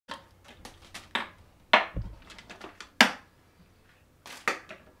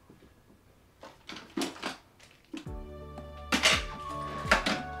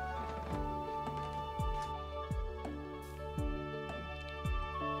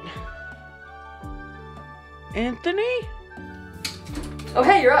Anthony? Oh,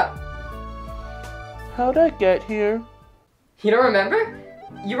 hey, you're up. How'd I get here? You don't remember?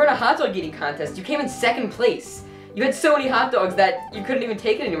 You were in a hot dog eating contest. You came in second place. You had so many hot dogs that you couldn't even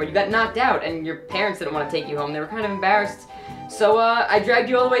take it anymore. You got knocked out, and your parents didn't want to take you home. They were kind of embarrassed. So, I dragged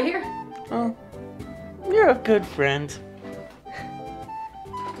you all the way here. Oh, you're a good friend.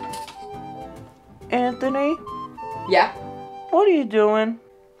 Anthony? Yeah? What are you doing?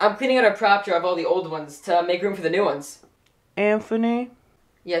 I'm cleaning out our prop drawer of all the old ones to make room for the new ones. Anthony?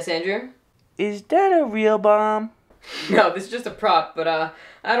 Yes, Andrew? Is that a real bomb? No, this is just a prop, but I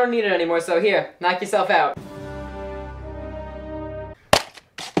don't need it anymore, so here, knock yourself out.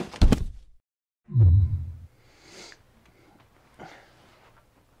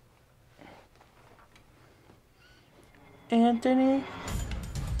 Anthony?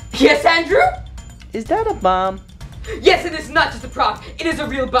 Yes, Andrew? Is that a bomb? Yes, it is not just a prop. It is a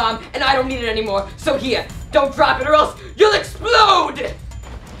real bomb, and I don't need it anymore. So here, don't drop it or else you'll explode!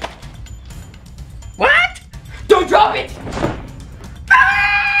 What? Don't drop it!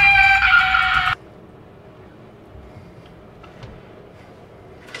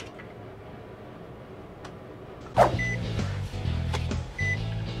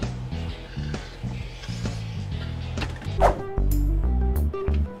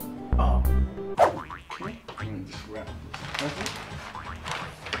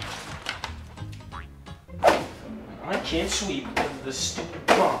 I can't sweep because of this stupid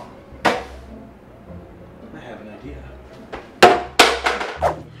bomb. I have an idea.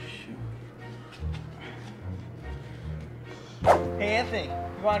 Hey Anthony,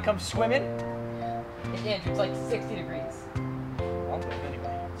 you wanna come swimming? Hey, Andrew, it's like 60 degrees. I'll go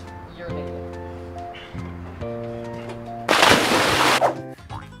anyway. You're an idiot.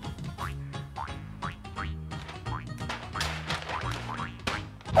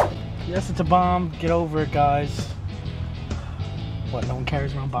 Yes, it's a bomb. Get over it, guys. What, no one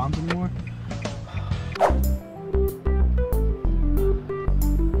carries around bombs anymore?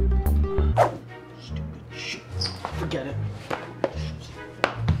 Stupid shit. Forget it.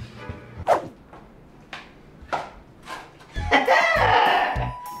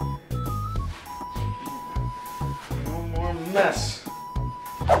 No more mess.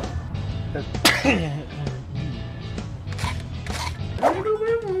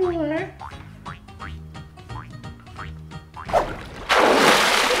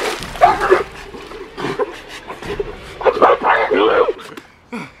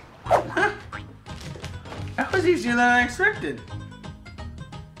 That was easier than I expected.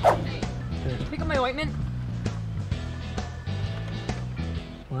 Can you pick up my ointment?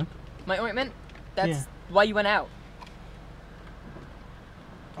 What? My ointment? That's Yeah. why you went out.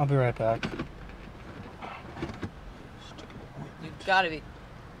 I'll be right back. You gotta be.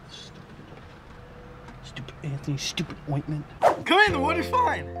 Stupid Anthony, stupid ointment. Come in, the water's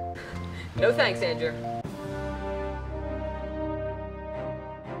fine. No thanks, Andrew.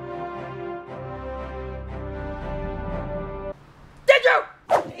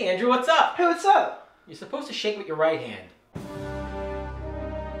 Andrew! Hey Andrew, what's up? Hey, what's up? You're supposed to shake with your right hand.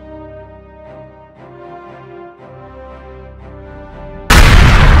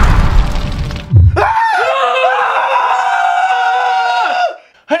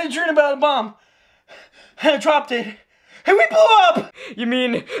 I had a dream about a bomb. And I dropped it. And we blew up! You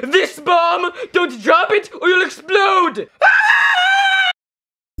mean this bomb? Don't drop it or you'll explode!